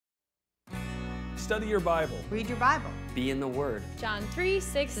Study your Bible. Read your Bible. Be in the Word. John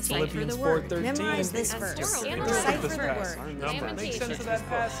 3:16. Philippians 4:13. Memorize this verse. Decipher this the verse. word. Make sense of that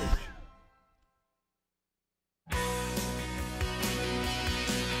passage.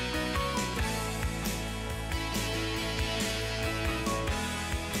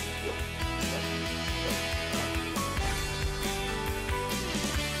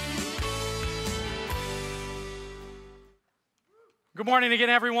 Good morning again,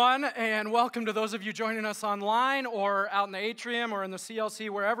 everyone, and welcome to those of you joining us online or out in the atrium or in the CLC,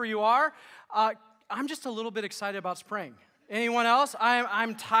 wherever you are. I'm just a little bit excited about spring. Anyone else?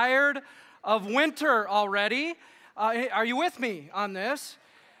 I'm tired of winter already. Are you with me on this?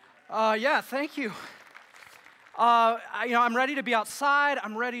 Yeah, thank you. I'm ready to be outside.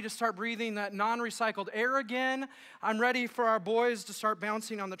 I'm ready to start breathing that non-recycled air again. I'm ready for our boys to start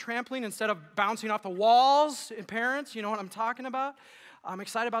bouncing on the trampoline instead of bouncing off the walls. And parents, you know what I'm talking about? I'm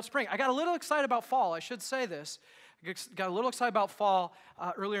excited about spring. I got a little excited about fall. I should say this. I got a little excited about fall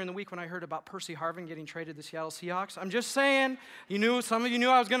earlier in the week when I heard about Percy Harvin getting traded to the Seattle Seahawks. I'm just saying, some of you knew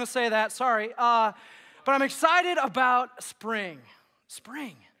I was going to say that. Sorry. But I'm excited about spring.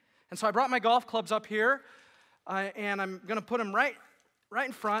 And so I brought my golf clubs up here. And I'm going to put them right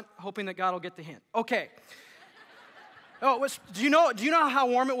in front, hoping that God will get the hint. Okay. Do you know how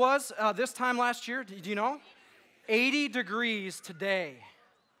warm it was this time last year? Do you know? 80 degrees today.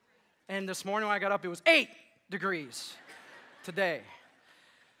 And this morning when I got up, it was 8 degrees today.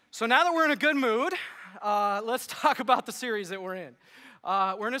 So now that we're in a good mood, let's talk about the series that we're in.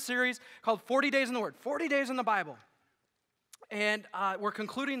 We're in a series called 40 Days in the Word, 40 Days in the Bible. And we're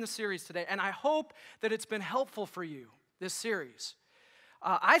concluding the series today, and I hope that it's been helpful for you, this series.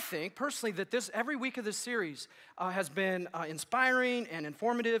 I think, personally, that every week of this series has been inspiring and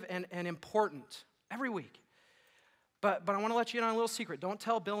informative and important, every week. But I want to let you in on a little secret. Don't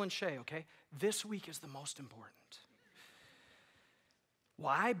tell Bill and Shay, okay? This week is the most important.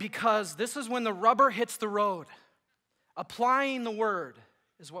 Why? Because this is when the rubber hits the road. Applying the Word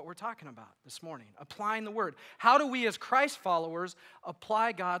is what we're talking about this morning, applying the Word. How do we as Christ followers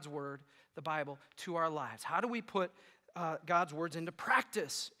apply God's Word, the Bible, to our lives? How do we put God's words into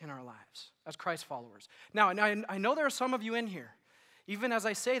practice in our lives as Christ followers? Now, I know there are some of you in here, even as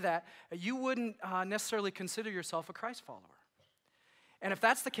I say that, you wouldn't necessarily consider yourself a Christ follower. And if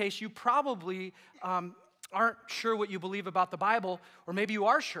that's the case, you probably aren't sure what you believe about the Bible, or maybe you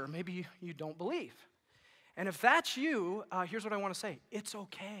are sure, maybe you don't believe. And if that's you, here's what I want to say. It's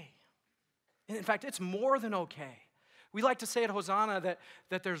okay. In fact, it's more than okay. We like to say at Hosanna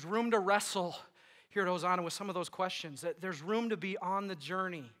that there's room to wrestle here at Hosanna with some of those questions, that there's room to be on the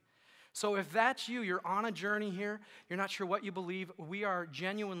journey. So if that's you, you're on a journey here, you're not sure what you believe, we are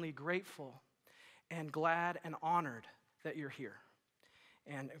genuinely grateful and glad and honored that you're here.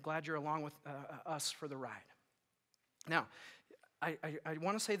 And glad you're along with us for the ride. Now, I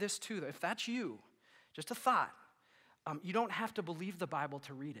want to say this too, that if that's you, just a thought. You don't have to believe the Bible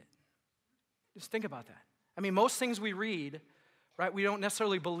to read it. Just think about that. I mean, most things we read, right, we don't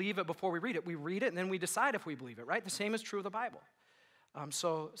necessarily believe it before we read it. We read it and then we decide if we believe it, right? The same is true of the Bible.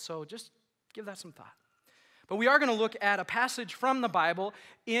 So just give that some thought. But we are going to look at a passage from the Bible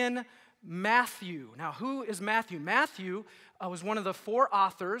in Matthew. Now, who is Matthew? Matthew was one of the 4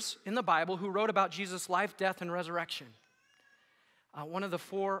 authors in the Bible who wrote about Jesus' life, death, and resurrection. One of the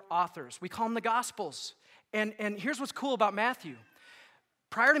 4 authors. We call them the Gospels. And here's what's cool about Matthew.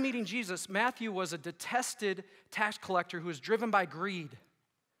 Prior to meeting Jesus, Matthew was a detested tax collector who was driven by greed.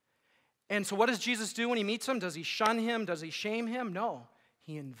 And so what does Jesus do when he meets him? Does he shun him? Does he shame him? No.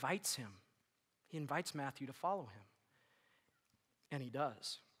 He invites him. He invites Matthew to follow him. And he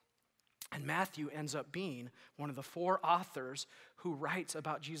does. And Matthew ends up being one of the 4 authors who writes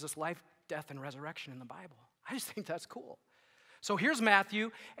about Jesus' life, death, and resurrection in the Bible. I just think that's cool. So here's Matthew,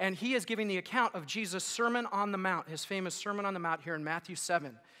 and he is giving the account of Jesus' Sermon on the Mount, his famous Sermon on the Mount here in Matthew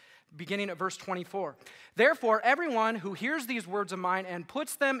 7, beginning at verse 24. Therefore, everyone who hears these words of mine and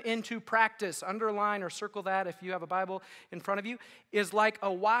puts them into practice, underline or circle that if you have a Bible in front of you, is like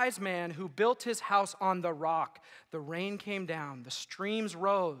a wise man who built his house on the rock. The rain came down, the streams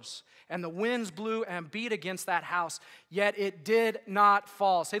rose, and the winds blew and beat against that house, yet it did not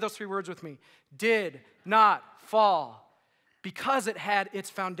fall. Say those 3 words with me. Did not fall. Because it had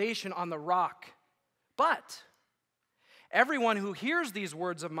its foundation on the rock. But everyone who hears these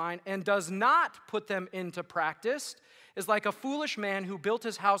words of mine and does not put them into practice is like a foolish man who built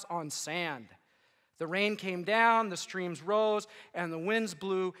his house on sand. The rain came down, the streams rose, and the winds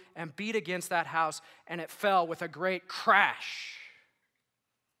blew and beat against that house, and it fell with a great crash.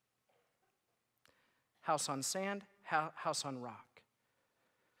 House on sand, house on rock.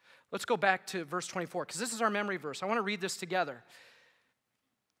 Let's go back to verse 24, because this is our memory verse. I want to read this together.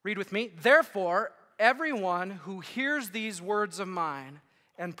 Read with me. Therefore, everyone who hears these words of mine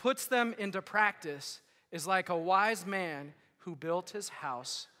and puts them into practice is like a wise man who built his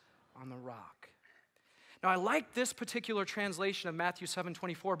house on the rock. Now, I like this particular translation of Matthew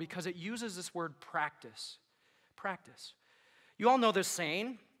 7:24 because it uses this word practice. Practice. You all know this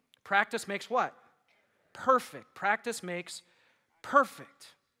saying, practice makes what? Perfect. Practice makes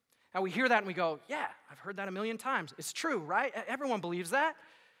perfect. Now, we hear that and we go, yeah, I've heard that a million times. It's true, right? Everyone believes that.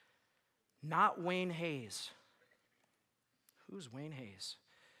 Not Wayne Hayes. Who's Wayne Hayes?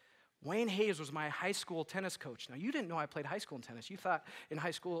 Wayne Hayes was my high school tennis coach. Now, you didn't know I played high school in tennis. You thought in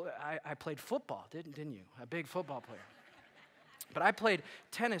high school I played football, didn't you? A big football player. But I played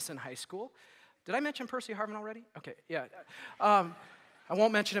tennis in high school. Did I mention Percy Harvin already? Okay, yeah. I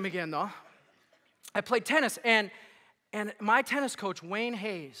won't mention him again, though. I played tennis, and my tennis coach, Wayne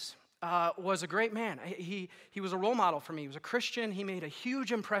Hayes, was a great man. He was a role model for me. He was a Christian. He made a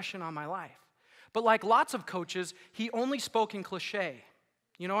huge impression on my life. But like lots of coaches, he only spoke in cliche.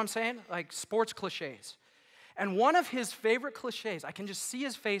 You know what I'm saying? Like sports cliches. And one of his favorite cliches, I can just see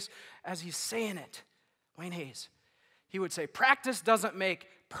his face as he's saying it, Wayne Hayes, he would say, practice doesn't make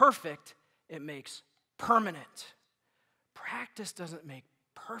perfect, it makes permanent. Practice doesn't make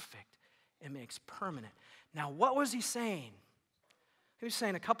perfect, it makes permanent. Now, what was he saying? He was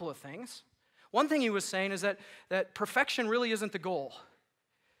saying a couple of things. One thing he was saying is that perfection really isn't the goal.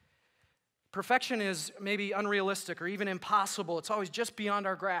 Perfection is maybe unrealistic or even impossible. It's always just beyond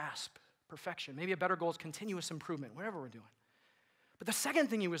our grasp. Perfection. Maybe a better goal is continuous improvement, whatever we're doing. But the second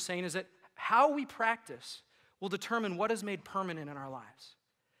thing he was saying is that how we practice will determine what is made permanent in our lives.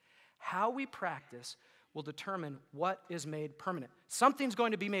 How we practice will determine what is made permanent. Something's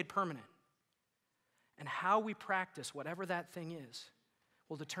going to be made permanent. And how we practice, whatever that thing is,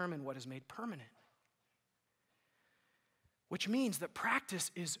 will determine what is made permanent. Which means that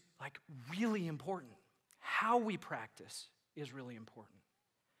practice is like really important. How we practice is really important.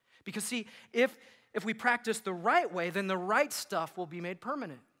 Because see, if we practice the right way, then the right stuff will be made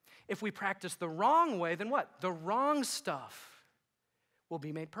permanent. If we practice the wrong way, then what? The wrong stuff will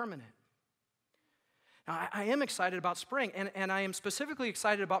be made permanent. Now, I am excited about spring, and I am specifically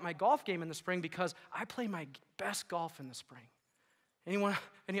excited about my golf game in the spring because I play my best golf in the spring.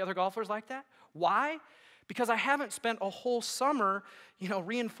 Any other golfers like that? Why? Because I haven't spent a whole summer,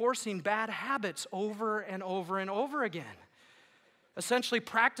 reinforcing bad habits over and over and over again. Essentially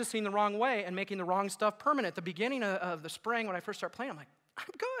practicing the wrong way and making the wrong stuff permanent. At the beginning of the spring, when I first start playing, I'm like, I'm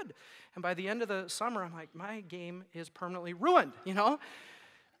good. And by the end of the summer, I'm like, my game is permanently ruined,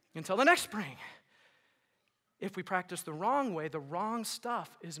 until the next spring. If we practice the wrong way, the wrong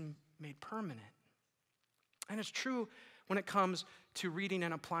stuff is made permanent. And it's true when it comes to reading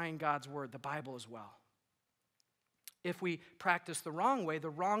and applying God's word, the Bible as well. If we practice the wrong way, the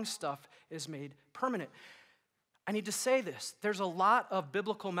wrong stuff is made permanent. I need to say this. There's a lot of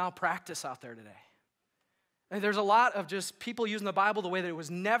biblical malpractice out there today. And there's a lot of just people using the Bible the way that it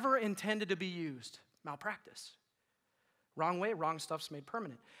was never intended to be used. Malpractice. Wrong way, wrong stuff's made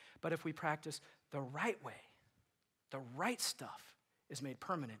permanent. But if we practice the right way, the right stuff is made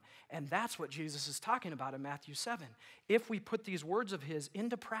permanent. And that's what Jesus is talking about in Matthew 7. If we put these words of his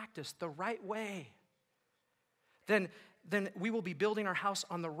into practice the right way, then we will be building our house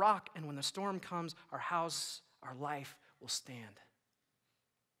on the rock, and when the storm comes, our house, our life will stand.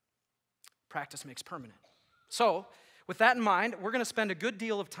 Practice makes permanent. So, with that in mind, we're going to spend a good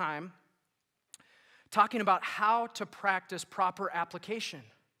deal of time talking about how to practice proper application.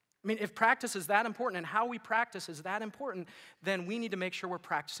 I mean, if practice is that important and how we practice is that important, then we need to make sure we're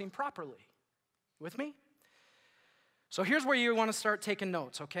practicing properly. With me? So here's where you want to start taking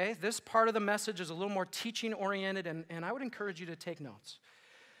notes, okay? This part of the message is a little more teaching-oriented, and I would encourage you to take notes.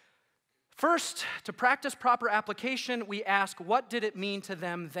 First, to practice proper application, we ask, what did it mean to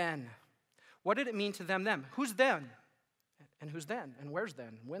them then? What did it mean to them then? Who's then? And who's then? And where's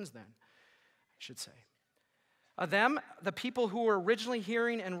then? When's then? I should say. Them, the people who were originally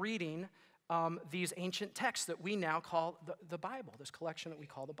hearing and reading these ancient texts that we now call the Bible, this collection that we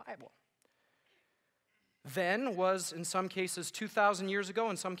call the Bible. Then was, in some cases, 2,000 years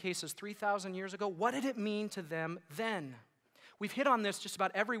ago, in some cases, 3,000 years ago. What did it mean to them then? We've hit on this just about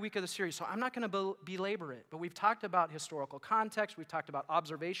every week of the series, so I'm not going to belabor it, but we've talked about historical context, we've talked about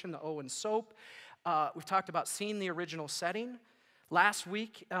observation, the Owen soap, we've talked about seeing the original setting. Last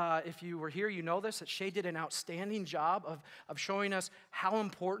week, if you were here, you know this, that Shay did an outstanding job of showing us how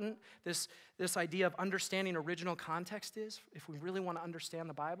important this idea of understanding original context is if we really want to understand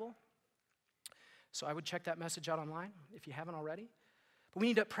the Bible. So I would check that message out online if you haven't already. But we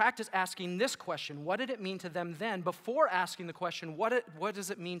need to practice asking this question: what did it mean to them then, before asking the question, what does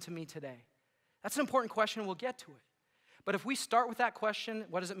it mean to me today? That's an important question, and we'll get to it. But if we start with that question,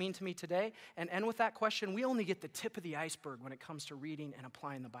 what does it mean to me today, and end with that question, we only get the tip of the iceberg when it comes to reading and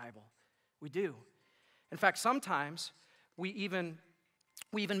applying the Bible. We do. In fact, sometimes we even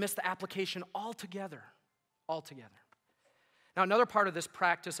miss the application altogether. Now, another part of this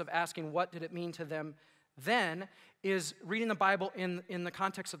practice of asking what did it mean to them then is reading the Bible in the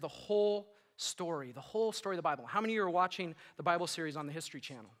context of the whole story of the Bible. How many of you are watching the Bible series on the History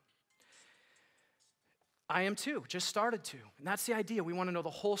Channel? I am too, just started to. And that's the idea. We want to know the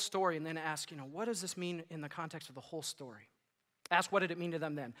whole story and then ask, what does this mean in the context of the whole story? Ask, what did it mean to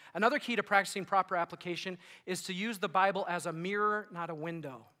them then? Another key to practicing proper application is to use the Bible as a mirror, not a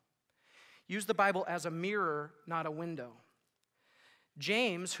window. Use the Bible as a mirror, not a window.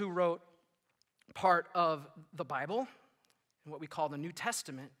 James, who wrote part of the Bible, and what we call the New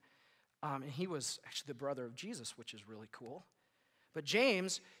Testament, and he was actually the brother of Jesus, which is really cool. But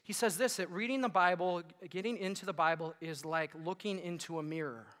James, he says this, that reading the Bible, getting into the Bible is like looking into a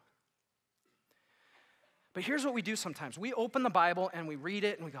mirror. But here's what we do sometimes. We open the Bible and we read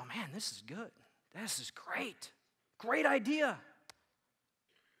it and we go, man, this is good. This is great. Great idea.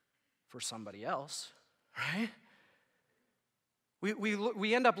 For somebody else, right?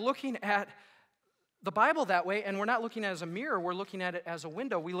 We end up looking at the Bible that way, and we're not looking at it as a mirror, we're looking at it as a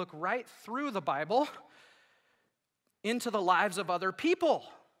window. We look right through the Bible into the lives of other people.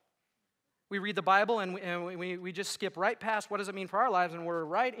 We read the Bible and we just skip right past what does it mean for our lives, and we're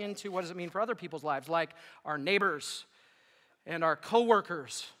right into what does it mean for other people's lives, like our neighbors and our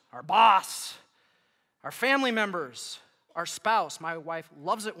coworkers, our boss, our family members, our spouse. My wife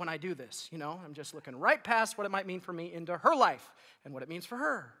loves it when I do this. I'm just looking right past what it might mean for me into her life and what it means for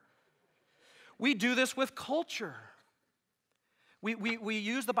her. We do this with culture. We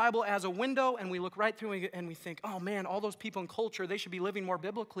use the Bible as a window, and we look right through it, and we think, oh man, all those people in culture, they should be living more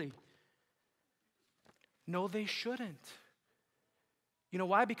biblically. No, they shouldn't. You know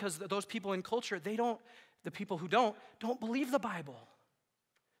why? Because those people in culture, the people who don't believe the Bible.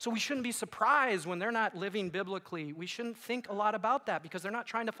 So we shouldn't be surprised when they're not living biblically. We shouldn't think a lot about that because they're not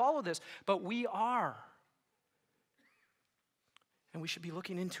trying to follow this, but we are. And we should be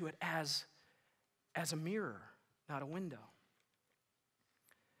looking into it as a mirror, not a window.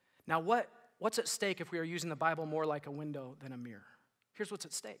 Now, what's at stake if we are using the Bible more like a window than a mirror? Here's what's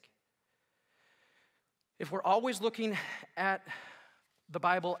at stake. If we're always looking at the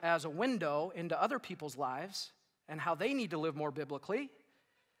Bible as a window into other people's lives and how they need to live more biblically,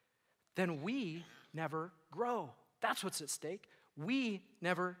 then we never grow. That's what's at stake. We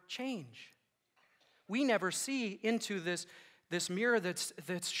never change. We never see into this mirror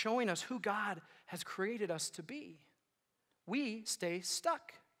that's showing us who God has created us to be. We stay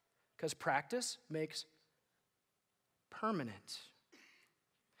stuck because practice makes permanent.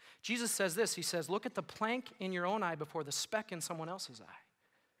 Jesus says this, he says, look at the plank in your own eye before the speck in someone else's eye.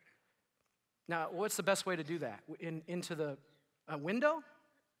 Now, what's the best way to do that? Into a window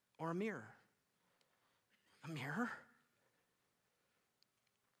or a mirror? A mirror?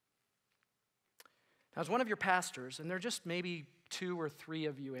 Now, as one of your pastors, and there are just maybe 2 or 3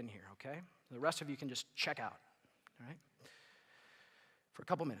 of you in here, okay? The rest of you can just check out, all right? For a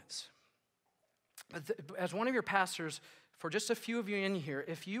couple minutes. But as one of your pastors, for just a few of you in here,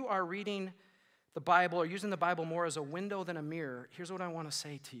 if you are reading the Bible or using the Bible more as a window than a mirror, here's what I want to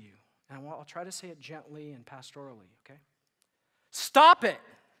say to you. And I'll try to say it gently and pastorally, okay? Stop it.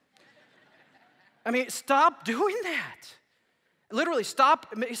 I mean, stop doing that. Literally,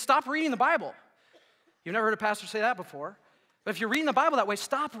 stop reading the Bible. You've never heard a pastor say that before. But if you're reading the Bible that way,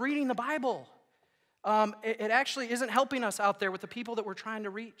 stop reading the Bible. It actually isn't helping us out there with the people that we're trying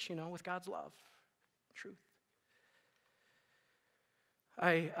to reach, with God's love, truth.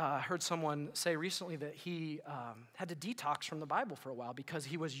 I heard someone say recently that he had to detox from the Bible for a while because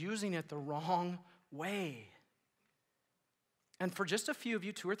he was using it the wrong way. And for just a few of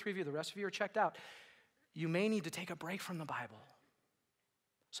you, 2 or 3 of you, the rest of you are checked out, you may need to take a break from the Bible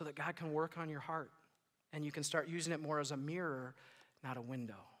so that God can work on your heart and you can start using it more as a mirror, not a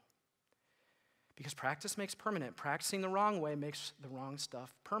window. Because practice makes permanent. Practicing the wrong way makes the wrong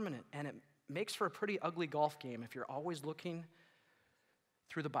stuff permanent. And it makes for a pretty ugly golf game if you're always looking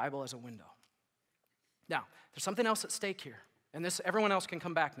through the Bible as a window. Now, there's something else at stake here. And everyone else can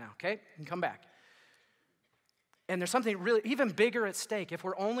come back now, okay? You can come back. And there's something really even bigger at stake. If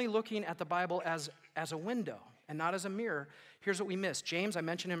we're only looking at the Bible as a window and not as a mirror, here's what we miss. James, I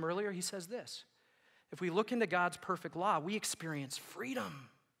mentioned him earlier, he says this. If we look into God's perfect law, we experience freedom.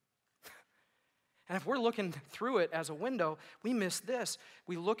 And if we're looking through it as a window, we miss this.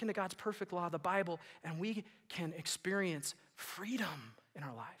 We look into God's perfect law, the Bible, and we can experience freedom in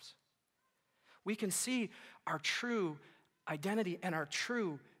our lives. We can see our true identity and our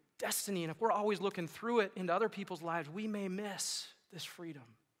true destiny. And if we're always looking through it into other people's lives, we may miss this freedom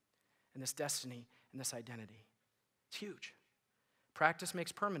and this destiny and this identity. It's huge. Practice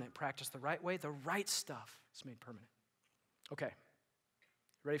makes permanent. Practice the right way. The right stuff is made permanent. Okay.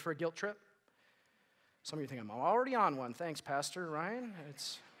 Ready for a guilt trip? Some of you think, I'm already on one. Thanks, Pastor Ryan.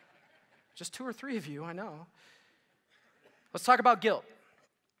 It's just 2 or 3 of you, I know. Let's talk about guilt.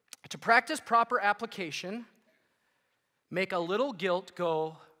 To practice proper application, make a little guilt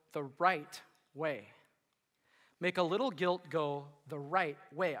go the right way. Make a little guilt go the right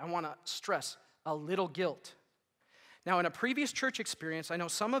way. I want to stress a little guilt. Now, in a previous church experience, I know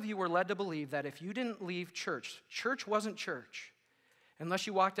some of you were led to believe that if you didn't leave church, church wasn't church, unless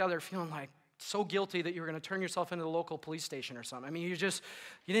you walked out there feeling like so guilty that you were going to turn yourself into the local police station or something. I mean, you didn't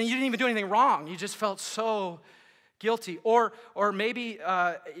even do anything wrong. You just felt so guilty. Or maybe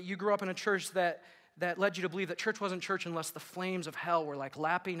you grew up in a church that led you to believe that church wasn't church unless the flames of hell were like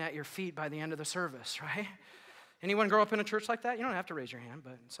lapping at your feet by the end of the service, right? Anyone grow up in a church like that? You don't have to raise your hand,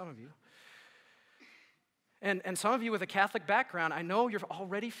 but some of you. And some of you with a Catholic background, I know you're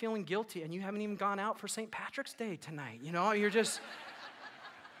already feeling guilty and you haven't even gone out for St. Patrick's Day tonight. You know, you're just...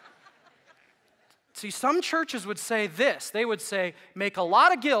 See, some churches would say this. They would say, make a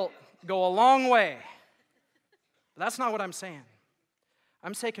lot of guilt go a long way. But that's not what I'm saying.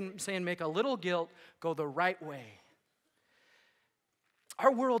 I'm saying make a little guilt go the right way.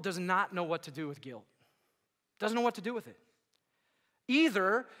 Our world does not know what to do with guilt. Doesn't know what to do with it.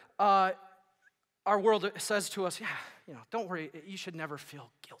 Either our world says to us, yeah, don't worry, you should never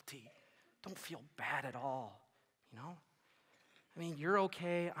feel guilty. Don't feel bad at all, you know? I mean, you're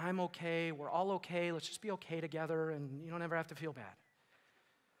okay, I'm okay, we're all okay, let's just be okay together, and you don't ever have to feel bad.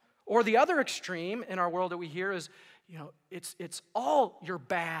 Or the other extreme in our world that we hear is, you know, it's all you're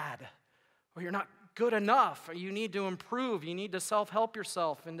bad, or you're not good enough, or you need to improve, you need to self-help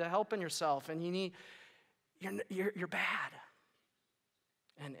yourself and to help in yourself, and you're bad.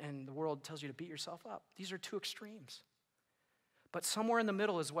 And the world tells you to beat yourself up. These are 2 extremes. But somewhere in the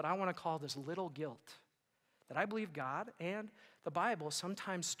middle is what I want to call this little guilt that I believe God and the Bible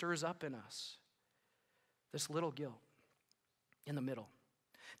sometimes stirs up in us. This little guilt in the middle.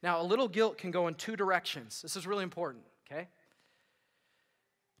 Now, a little guilt can go in 2 directions. This is really important, okay?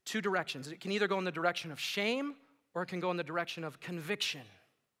 2 directions. It can either go in the direction of shame or it can go in the direction of conviction.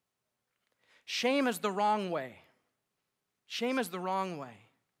 Shame is the wrong way. Shame is the wrong way.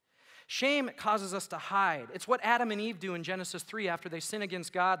 Shame causes us to hide. It's what Adam and Eve do in Genesis 3 after they sin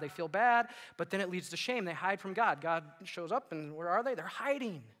against God. They feel bad, but then it leads to shame. They hide from God. God shows up, and where are they? They're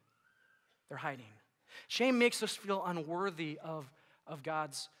hiding. They're hiding. Shame makes us feel unworthy of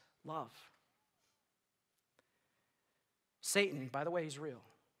God's love. Satan, by the way, he's real,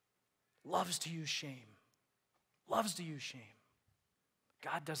 loves to use shame. Loves to use shame.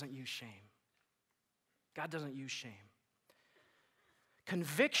 God doesn't use shame. God doesn't use shame.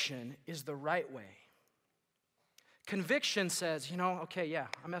 Conviction is the right way. Conviction says, you know, okay, yeah,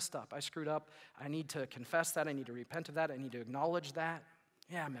 I messed up. I screwed up. I need to confess that. I need to repent of that. I need to acknowledge that.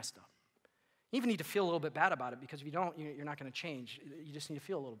 Yeah, I messed up. You even need to feel a little bit bad about it, because if you don't, you're not going to change. You just need to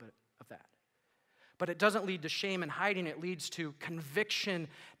feel a little bit of that. But it doesn't lead to shame and hiding. It leads to conviction.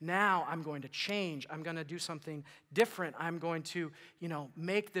 Now I'm going to change. I'm going to do something different. I'm going to,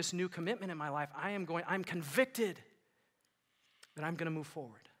 make this new commitment in my life. I'm convicted that I'm going to move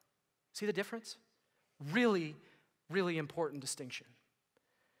forward. See the difference? Really, really important distinction.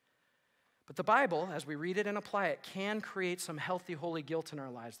 But the Bible, as we read it and apply it, can create some healthy, holy guilt in our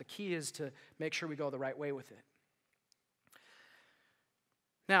lives. The key is to make sure we go the right way with it.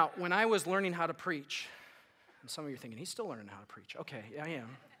 Now, when I was learning how to preach, and some of you are thinking, he's still learning how to preach. Okay, yeah, I am.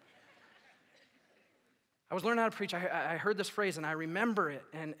 I was learning how to preach. I heard this phrase, and I remember it,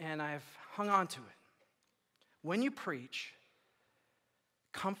 and I've hung on to it. When you preach,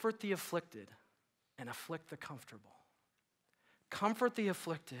 comfort the afflicted and afflict the comfortable. Comfort the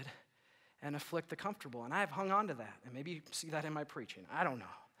afflicted and afflict the comfortable. And I've hung on to that. And maybe you see that in my preaching. I don't know.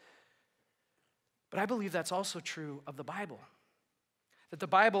 But I believe that's also true of the Bible. That the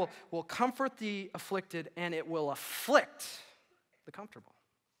Bible will comfort the afflicted and it will afflict the comfortable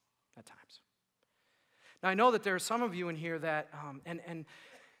at times. Now, I know that there are some of you in here that, and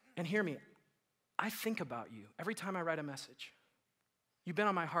hear me, I think about you every time I write a message. You've been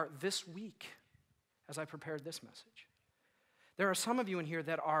on my heart this week as I prepared this message. There are some of you in here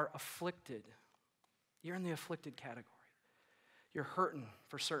that are afflicted. You're in the afflicted category. You're hurting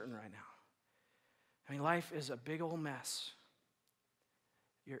for certain right now. I mean, life is a big old mess.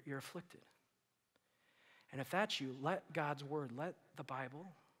 You're afflicted. And if that's you, let God's word, let the Bible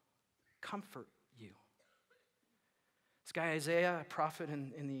comfort you. This guy Isaiah, a prophet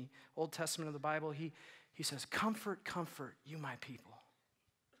in the Old Testament of the Bible, he says, comfort, comfort you, my people.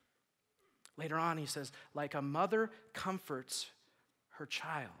 Later on, he says, like a mother comforts her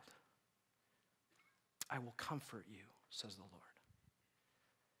child, I will comfort you, says the Lord.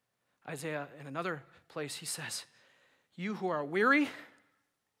 Isaiah, in another place, he says, you who are weary,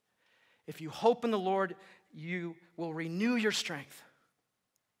 if you hope in the Lord, you will renew your strength.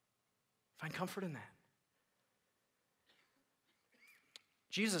 Find comfort in that.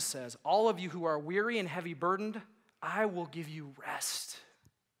 Jesus says, all of you who are weary and heavy burdened, I will give you rest,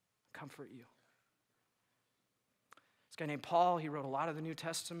 comfort you. This guy named Paul, he wrote a lot of the New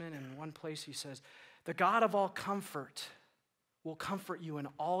Testament, and in one place he says, the God of all comfort will comfort you in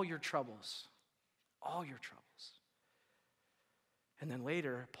all your troubles, all your troubles. And then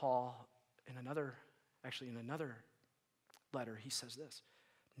later, Paul, in another letter, he says this,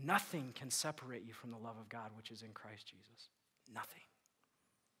 nothing can separate you from the love of God which is in Christ Jesus. Nothing.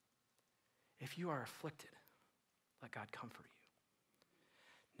 If you are afflicted, let God comfort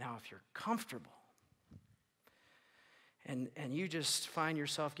you. Now, if you're comfortable and you just find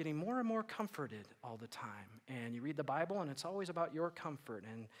yourself getting more and more comforted all the time, and you read the Bible and it's always about your comfort,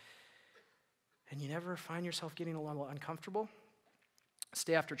 and you never find yourself getting a little uncomfortable,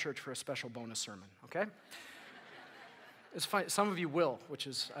 stay after church for a special bonus sermon, okay? It's funny. Some of you will,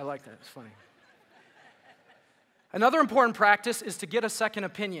 I like that. It's funny. Another important practice is to get a second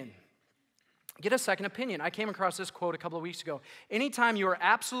opinion. Get a second opinion. I came across this quote a couple of weeks ago. Anytime you are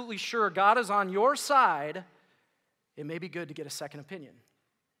absolutely sure God is on your side, it may be good to get a second opinion.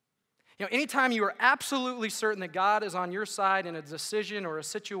 You know, anytime you are absolutely certain that God is on your side in a decision or a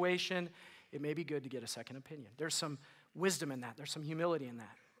situation, it may be good to get a second opinion. There's some wisdom in that. There's some humility in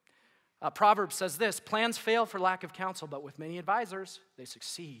that. Proverbs says this, plans fail for lack of counsel, but with many advisors, they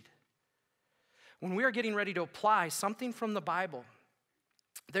succeed. When we are getting ready to apply something from the Bible,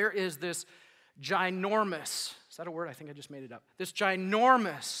 there is this ginormous, is that a word? I think I just made it up. This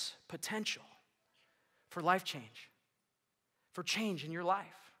ginormous potential for life change, for change in your life.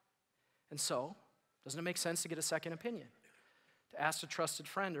 And so, doesn't it make sense to get a second opinion? To ask a trusted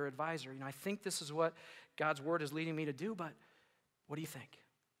friend or advisor, I think this is what God's word is leading me to do, but what do you think?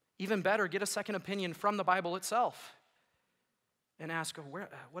 Even better, get a second opinion from the Bible itself and ask,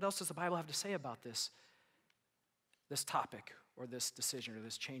 what else does the Bible have to say about this topic or this decision or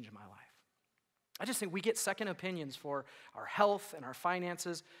this change in my life? I just think we get second opinions for our health and our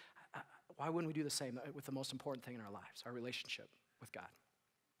finances. Why wouldn't we do the same with the most important thing in our lives, our relationship with God?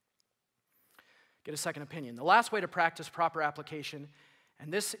 Get a second opinion. The last way to practice proper application,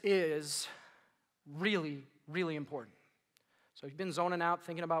 and this is really, really important. So if you've been zoning out,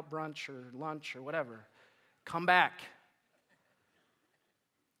 thinking about brunch or lunch or whatever, come back.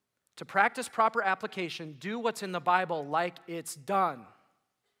 To practice proper application, do what's in the Bible like it's done.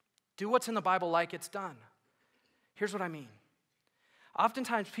 Do what's in the Bible like it's done. Here's what I mean.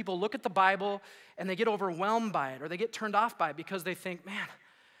 Oftentimes people look at the Bible and they get overwhelmed by it or they get turned off by it because they think, man,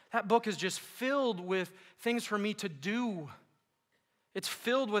 that book is just filled with things for me to do. It's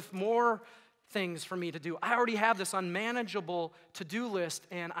filled with more things for me to do. I already have this unmanageable to-do list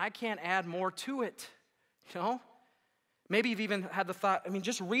and I can't add more to it, Maybe you've even had the thought,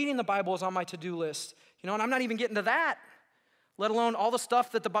 just reading the Bible is on my to-do list, and I'm not even getting to that, let alone all the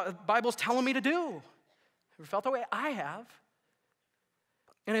stuff that the Bible's telling me to do. Ever felt that way? I have.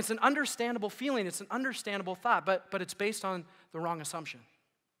 And it's an understandable feeling, it's an understandable thought, but it's based on the wrong assumption.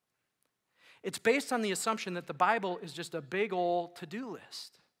 It's based on the assumption that the Bible is just a big old to-do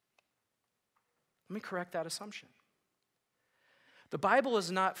list. Let me correct that assumption. The Bible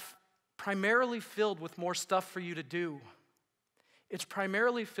is not primarily filled with more stuff for you to do. It's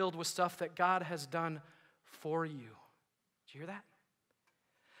primarily filled with stuff that God has done for you. Did you hear that?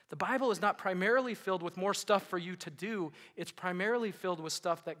 The Bible is not primarily filled with more stuff for you to do. It's primarily filled with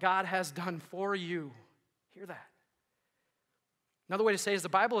stuff that God has done for you. Hear that? Another way to say it is the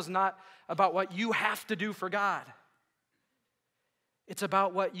Bible is not about what you have to do for God. It's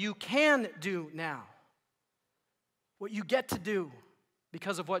about what you can do now. What you get to do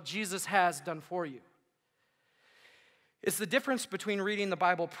because of what Jesus has done for you. It's the difference between reading the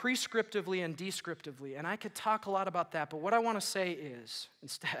Bible prescriptively and descriptively. And I could talk a lot about that, but what I want to say is,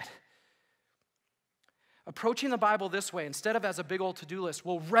 instead, approaching the Bible this way, instead of as a big old to-do list,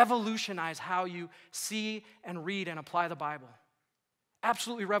 will revolutionize how you see and read and apply the Bible.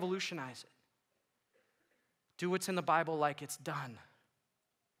 Absolutely revolutionize it. Do what's in the Bible like it's done.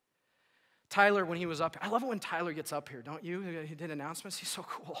 Tyler, when he was up, I love it when Tyler gets up here, don't you? He did announcements. He's so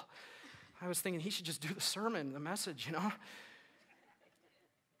cool. I was thinking he should just do the sermon, the message, you know?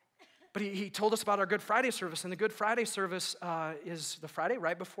 But he told us about our Good Friday service, and the Good Friday service is the Friday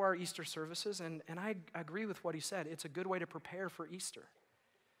right before our Easter services, and I agree with what he said. It's a good way to prepare for Easter.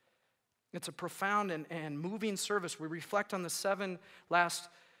 It's a profound and moving service. We reflect on the 7 last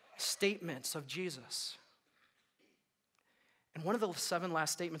statements of Jesus. And one of the 7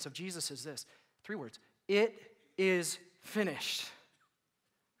 last statements of Jesus is this, 3 words, it is finished.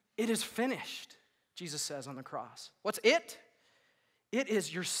 It is finished, Jesus says on the cross. What's it? It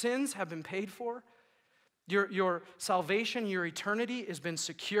is your sins have been paid for. Your salvation, your eternity has been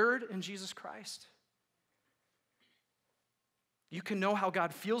secured in Jesus Christ. You can know how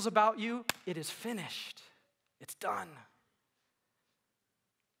God feels about you. It is finished. It's done.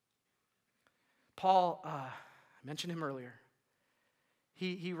 Paul, I mentioned him earlier.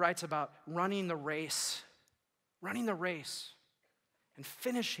 He writes about running the race and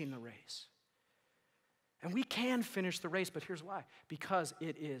finishing the race. And we can finish the race, but here's why. Because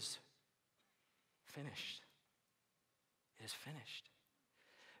it is finished. It is finished.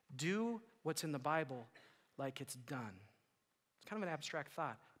 Do what's in the Bible like it's done. It's kind of an abstract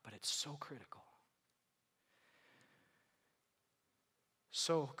thought, but it's so critical.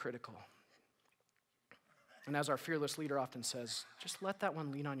 So critical. And as our fearless leader often says, just let that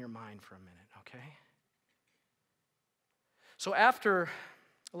one lean on your mind for a minute, okay? So after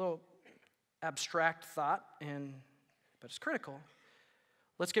a little abstract thought, but it's critical,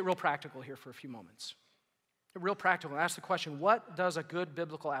 let's get real practical here for a few moments. Real practical. Ask the question, what does a good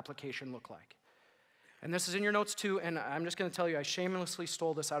biblical application look like? And this is in your notes too, and I'm just going to tell you, I shamelessly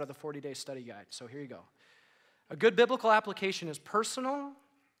stole this out of the 40-day study guide, so here you go. A good biblical application is personal,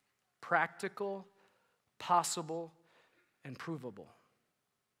 practical, possible, and provable.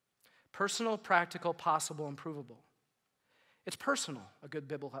 Personal, practical, possible, and provable. It's personal, a good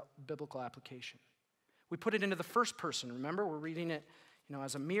biblical application. We put it into the first person. Remember, we're reading it,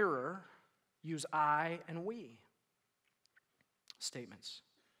 as a mirror. Use I and we statements.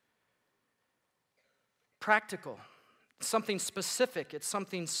 Practical, something specific. It's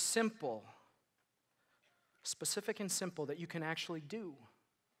something simple. Specific and simple that you can actually do.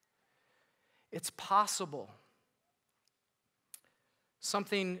 It's possible.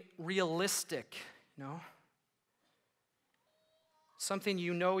 Something realistic, Something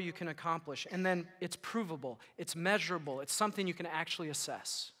you can accomplish. And then it's provable. It's measurable. It's something you can actually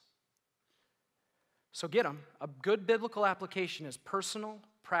assess. So get them. A good biblical application is personal,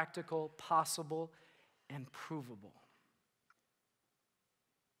 practical, possible, and provable.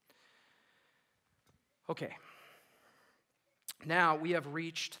 Okay. Now we have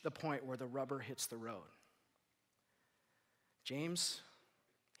reached the point where the rubber hits the road. James,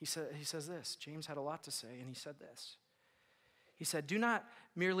 he says this. James had a lot to say, and he said this. He said, do not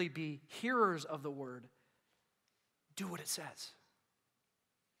merely be hearers of the word, do what it says.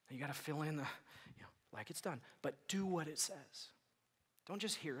 And you got to fill in the, like it's done, but do what it says. Don't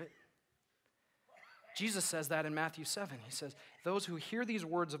just hear it. Jesus says that in Matthew 7. He says, those who hear these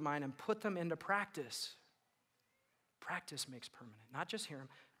words of mine and put them into practice, practice makes permanent. Not just hear them,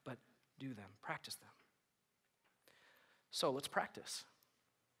 but do them, practice them. So let's practice.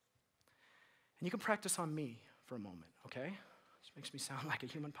 And you can practice on me for a moment, okay? This makes me sound like a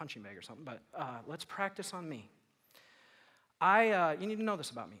human punching bag or something, but let's practice on me. You need to know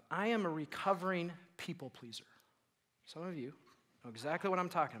this about me. I am a recovering people pleaser. Some of you know exactly what I'm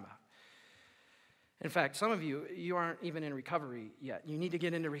talking about. In fact, some of you aren't even in recovery yet. You need to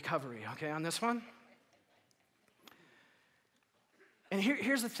get into recovery, okay, on this one? And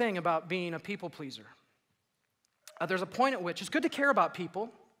here's the thing about being a people pleaser. There's a point at which it's good to care about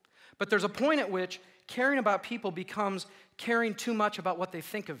people, but there's a point at which caring about people becomes caring too much about what they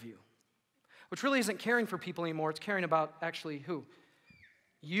think of you, which really isn't caring for people anymore. It's caring about actually who?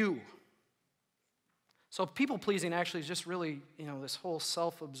 You. So people pleasing actually is just really, this whole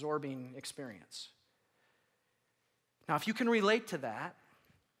self-absorbing experience. Now, if you can relate to that,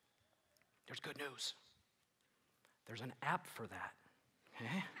 there's good news. There's an app for that.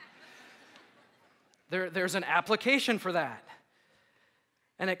 Okay? There's an application for that.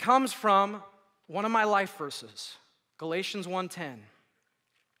 And it comes from one of my life verses, Galatians 1:10.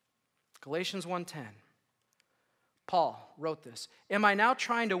 Galatians 1:10. Paul wrote this. Am I now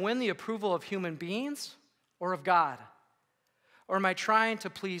trying to win the approval of human beings or of God? Or am I trying to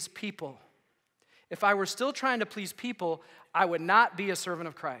please people? If I were still trying to please people, I would not be a servant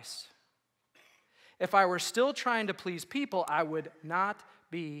of Christ. If I were still trying to please people, I would not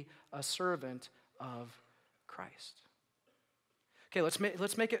be a servant of Christ. Okay, let's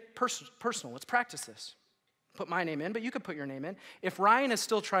make it personal. Let's practice this. Put my name in, but you could put your name in. If Ryan is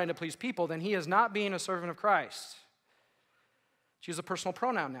still trying to please people, then he is not being a servant of Christ. Let's use a personal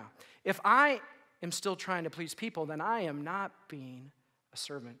pronoun now. If I am still trying to please people, then I am not being a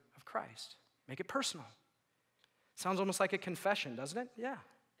servant of Christ. Make it personal. Sounds almost like a confession, doesn't it? Yeah.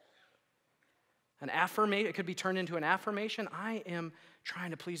 An affirmation, it could be turned into an affirmation. I am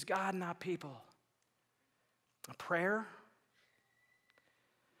trying to please God, not people. A prayer.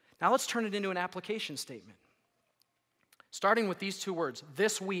 Now let's turn it into an application statement. Starting with these two words,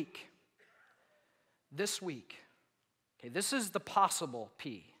 this week. This week. Okay, this is the possible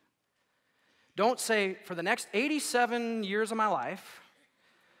P. Don't say, for the next 87 years of my life,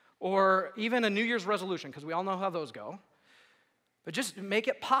 or even a New Year's resolution, because we all know how those go. But just make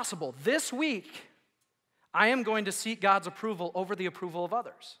it possible. This week, I am going to seek God's approval over the approval of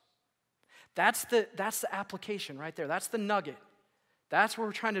others. That's the application right there. That's the nugget. That's where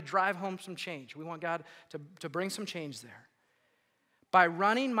we're trying to drive home some change. We want God to bring some change there. By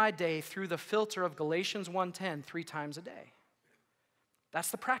running my day through the filter of Galatians 1:10 3 times a day.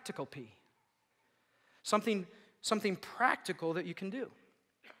 That's the practical P. Something practical that you can do.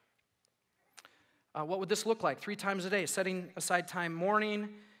 What would this look like? 3 times a day, setting aside time morning,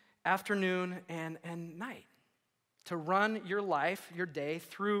 afternoon, and night to run your life, your day,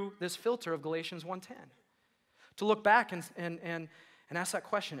 through this filter of Galatians 1:10. To look back and ask that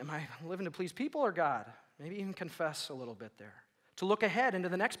question, am I living to please people or God? Maybe even confess a little bit there. To look ahead into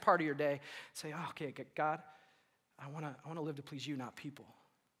the next part of your day, say, oh, okay, God, I want to live to please you, not people.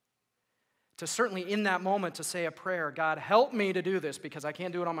 To certainly in that moment to say a prayer, God, help me to do this because I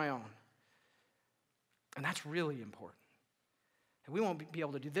can't do it on my own. And that's really important. And we won't be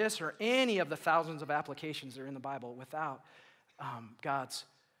able to do this or any of the thousands of applications that are in the Bible without God's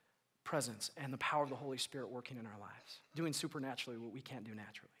presence and the power of the Holy Spirit working in our lives, doing supernaturally what we can't do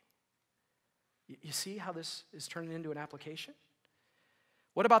naturally. You see how this is turning into an application?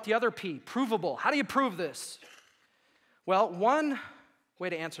 What about the other P, provable? How do you prove this? Well, one way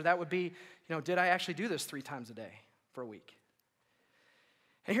to answer that would be, did I actually do this 3 times a day for a week?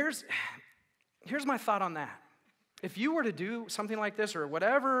 And here's my thought on that. If you were to do something like this or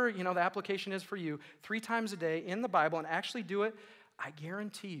whatever, the application is for you 3 times a day in the Bible and actually do it, I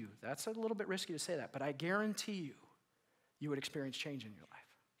guarantee you, that's a little bit risky to say that, but I guarantee you, you would experience change in your life.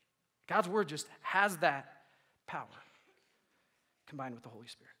 God's word just has that power combined with the Holy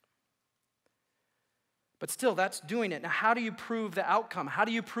Spirit. But still, that's doing it. Now, how do you prove the outcome? How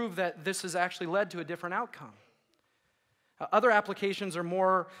do you prove that this has actually led to a different outcome? Other applications are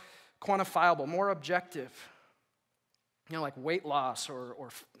more quantifiable, more objective, like weight loss or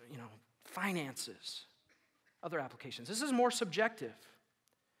finances. Other applications. This is more subjective.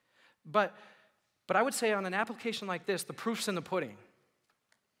 But I would say on an application like this, the proof's in the pudding.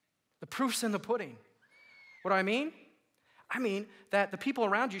 The proof's in the pudding. What do I mean? I mean that the people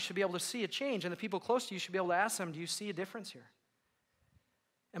around you should be able to see a change, and the people close to you should be able to ask them, do you see a difference here?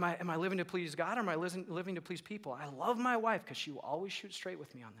 Am I living to please God, or am I living to please people? I love my wife because she will always shoot straight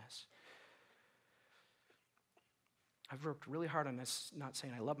with me on this. I've worked really hard on this, not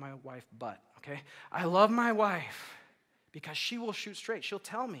saying I love my wife, but, okay? I love my wife because she will shoot straight. She'll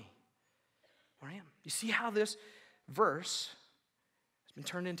tell me where I am. You see how this verse has been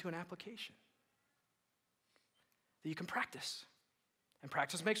turned into an application that you can practice. And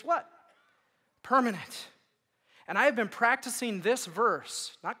practice makes what? Permanent. And I have been practicing this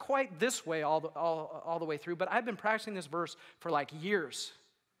verse, not quite this way all the way through, but I've been practicing this verse for like years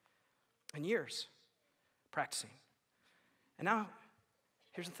and years practicing. And now,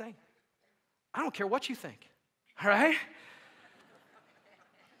 here's the thing. I don't care what you think, all right?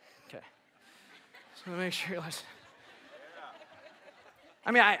 Okay. So make sure you listen.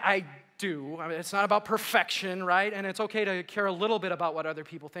 I mean, I do. I mean, it's not about perfection, right? And it's okay to care a little bit about what other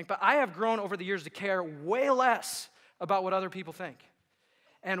people think. But I have grown over the years to care way less about what other people think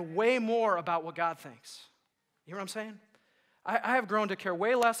and way more about what God thinks. You hear what I'm saying? I have grown to care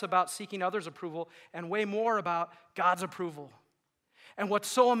way less about seeking others' approval and way more about God's approval. And what's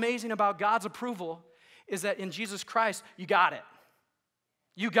so amazing about God's approval is that in Jesus Christ, you got it.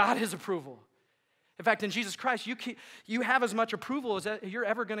 You got his approval. In fact, in Jesus Christ, you have as much approval as you're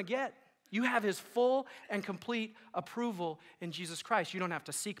ever going to get. You have his full and complete approval in Jesus Christ. You don't have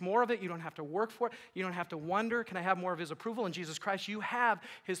to seek more of it. You don't have to work for it. You don't have to wonder, can I have more of his approval? In Jesus Christ, you have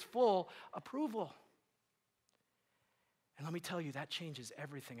his full approval. And let me tell you, that changes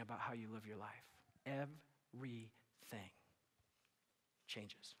everything about how you live your life. Everything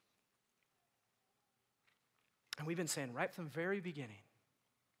changes. And we've been saying right from the very beginning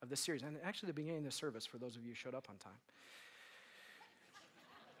of this series, and actually the beginning of the service for those of you who showed up on time,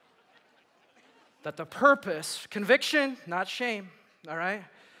 that the purpose, conviction, not shame, all right?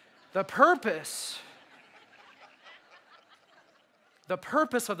 The purpose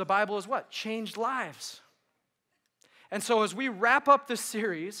of the Bible is what? Changed lives. And so as we wrap up this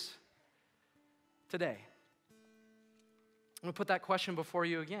series today, I'm going to put that question before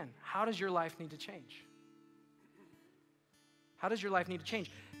you again. How does your life need to change? How does your life need to change?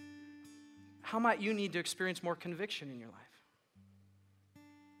 How might you need to experience more conviction in your life?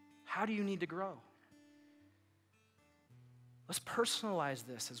 How do you need to grow? Let's personalize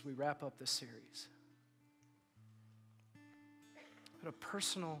this as we wrap up this series. Put a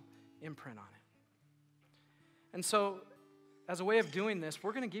personal imprint on it. And so, as a way of doing this,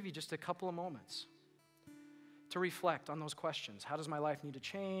 we're going to give you just a couple of moments to reflect on those questions. How does my life need to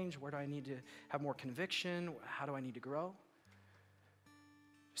change? Where do I need to have more conviction? How do I need to grow?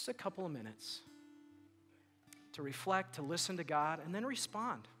 Just a couple of minutes to reflect, to listen to God, and then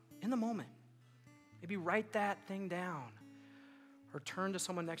respond in the moment. Maybe write that thing down or turn to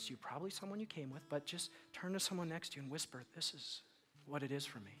someone next to you, probably someone you came with, but just turn to someone next to you and whisper, this is what it is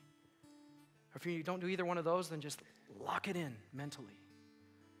for me. Or if you don't do either one of those, then just lock it in mentally.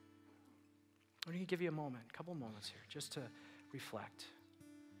 I'm going to give you a couple moments here, just to reflect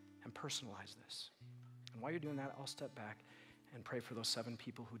and personalize this. And while you're doing that, I'll step back and pray for those 7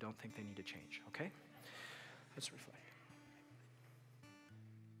 people who don't think they need to change, okay? Let's reflect.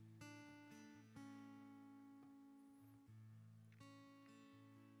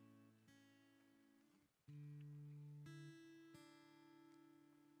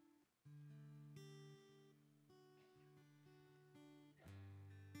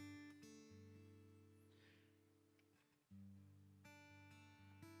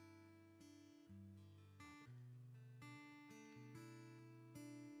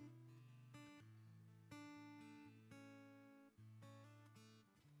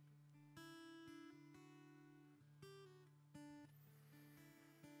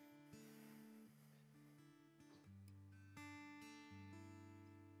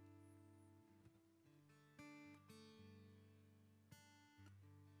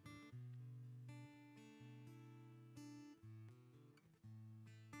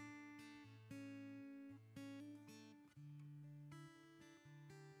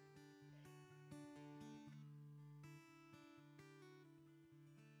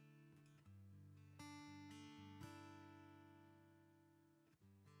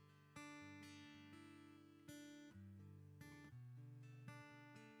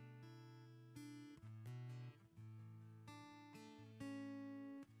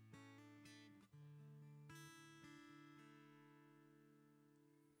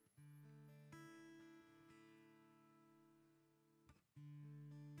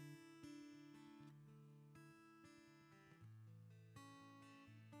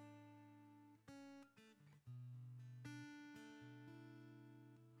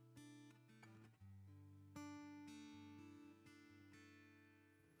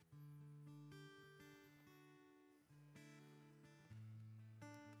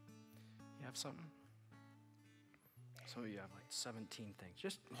 You have something? Some of you have like 17 things.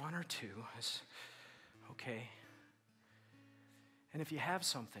 Just 1 or 2 is okay. And if you have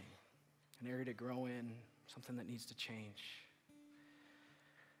something, an area to grow in, something that needs to change,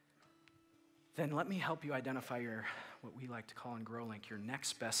 then let me help you identify what we like to call in GrowLink, your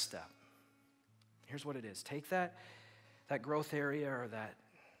next best step. Here's what it is. Take that growth area or that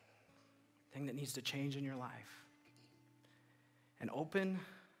thing that needs to change in your life and open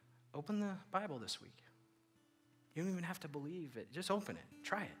the Bible this week. You don't even have to believe it. Just open it.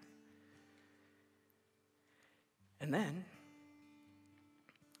 Try it. And then,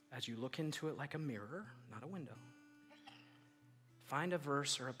 as you look into it like a mirror, not a window, find a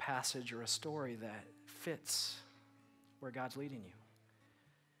verse or a passage or a story that fits where God's leading you.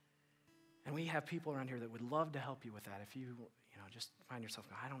 And we have people around here that would love to help you with that. If you just find yourself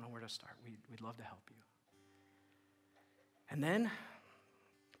going, I don't know where to start, we'd love to help you. And then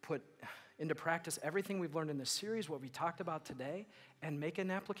put into practice everything we've learned in this series, what we talked about today, and make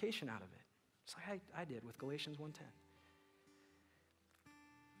an application out of it. Just like I did with Galatians 1:10.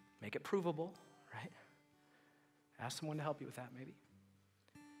 Make it provable, right? Ask someone to help you with that, maybe.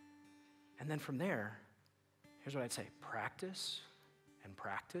 And then from there, here's what I'd say. Practice and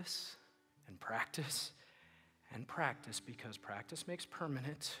practice and practice and practice, because practice makes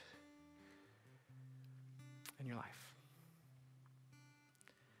permanent in your life.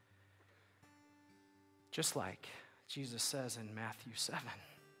 Just like Jesus says in Matthew 7,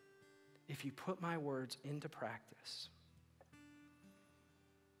 if you put my words into practice,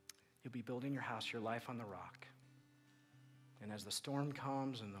 you'll be building your house, your life on the rock. And as the storm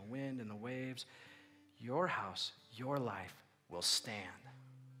comes and the wind and the waves, your house, your life will stand.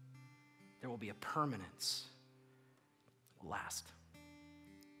 There will be a permanence. It will last.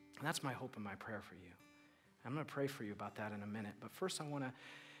 And that's my hope and my prayer for you. I'm going to pray for you about that in a minute. But first, I want to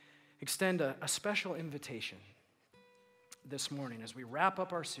extend a special invitation this morning. As we wrap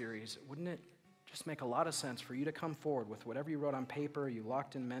up our series, wouldn't it just make a lot of sense for you to come forward with whatever you wrote on paper, you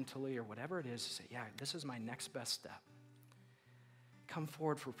locked in mentally, or whatever it is, to say, yeah, this is my next best step. Come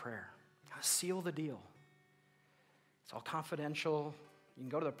forward for prayer. Seal the deal. It's all confidential. You can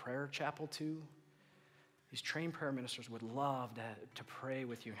go to the prayer chapel too. These trained prayer ministers would love to pray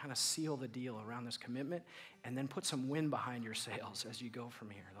with you and kind of seal the deal around this commitment, and then put some wind behind your sails as you go from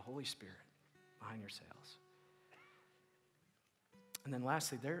here, the Holy Spirit behind your sails. And then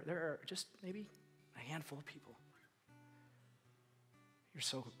lastly, there are just maybe a handful of people. You're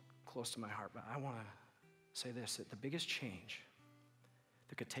so close to my heart, but I want to say this, that the biggest change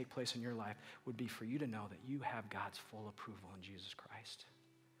that could take place in your life would be for you to know that you have God's full approval in Jesus Christ.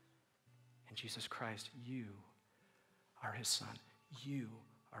 In Jesus Christ, you are his son. You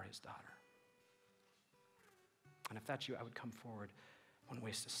are his daughter. And if that's you, I would come forward. I wouldn't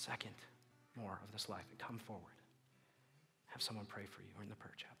waste a second more of this life. Come forward. Have someone pray for you or in the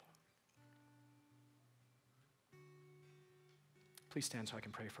prayer chapel. Please stand so I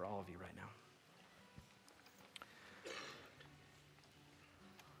can pray for all of you right now.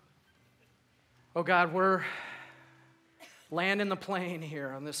 Oh God, we're landing the plane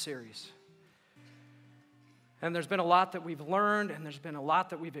here on this series. And there's been a lot that we've learned, and there's been a lot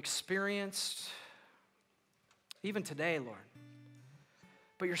that we've experienced, even today, Lord.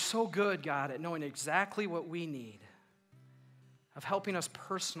 But you're so good, God, at knowing exactly what we need, of helping us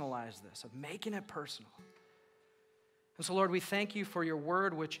personalize this, of making it personal. And so, Lord, we thank you for your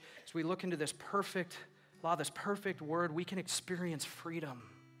word, which, as we look into this perfect law, this perfect word, we can experience freedom.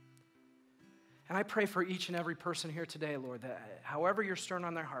 And I pray for each and every person here today, Lord, that however you're stirring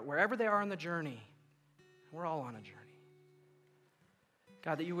on their heart, wherever they are on the journey, we're all on a journey.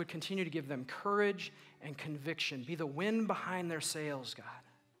 God, that you would continue to give them courage and conviction. Be the wind behind their sails, God.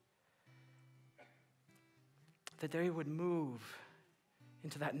 That they would move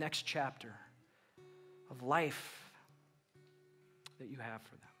into that next chapter of life that you have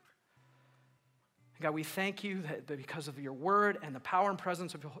for them. God, we thank you that because of your word and the power and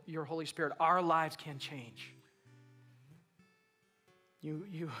presence of your Holy Spirit, our lives can change.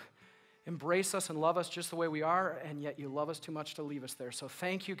 You embrace us and love us just the way we are, and yet you love us too much to leave us there. So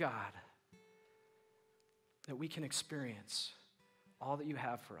thank you, God, that we can experience all that you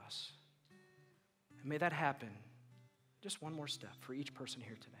have for us. And may that happen, just one more step for each person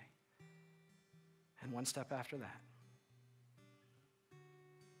here today. And one step after that.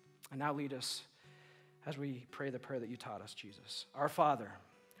 And now lead us as we pray the prayer that you taught us, Jesus. Our Father,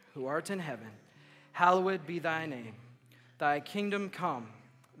 who art in heaven, hallowed be thy name. Thy kingdom come,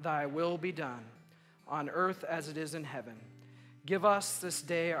 thy will be done, on earth as it is in heaven. Give us this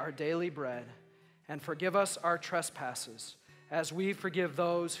day our daily bread, and forgive us our trespasses, as we forgive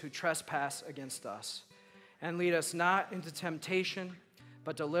those who trespass against us. And lead us not into temptation,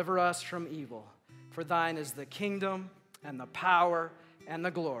 but deliver us from evil. For thine is the kingdom, and the power, and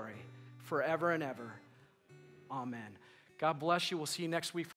the glory, forever and ever. Amen. God bless you. We'll see you next week.